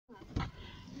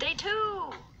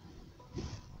2.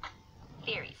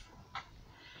 Fairies.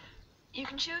 You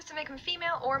can choose to make them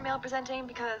female or male presenting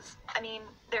because,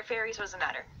 they're fairies, so it doesn't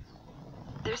matter.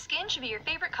 Their skin should be your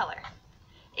favorite color.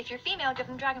 If you're female, give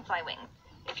them dragonfly wings.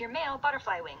 If you're male,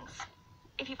 butterfly wings.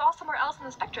 If you fall somewhere else in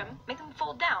the spectrum, make them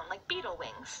fold down like beetle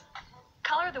wings.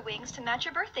 Color the wings to match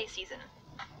your birthday season.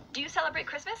 Do you celebrate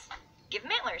Christmas? Give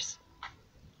them antlers.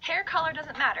 Hair color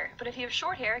doesn't matter, but if you have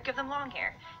short hair, give them long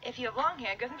hair. If you have long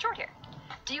hair, give them short hair.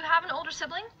 Do you have an older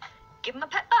sibling? Give them a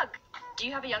pet bug. Do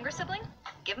you have a younger sibling?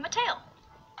 Give them a tail.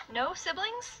 No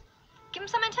siblings? Give them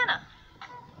some antenna.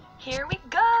 Here we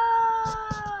go!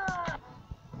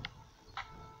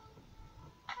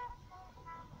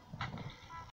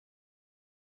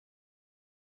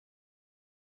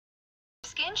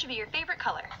 Skin should be your favorite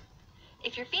color.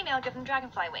 If you're female, give them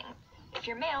dragonfly wings. If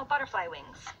you're male, butterfly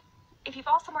wings. If you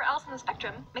fall somewhere else in the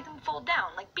spectrum, make them fold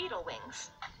down like beetle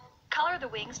wings. Color the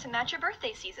wings to match your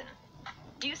birthday season.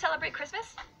 Do you celebrate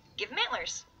Christmas? Give them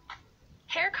antlers.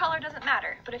 Hair color doesn't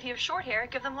matter, but if you have short hair,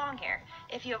 give them long hair.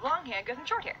 If you have long hair, give them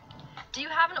short hair. Do you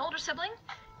have an older sibling?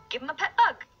 Give them a pet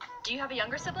bug. Do you have a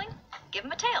younger sibling? Give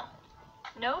them a tail.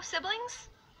 No siblings?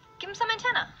 Give them some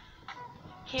antenna.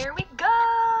 Here we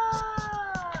go!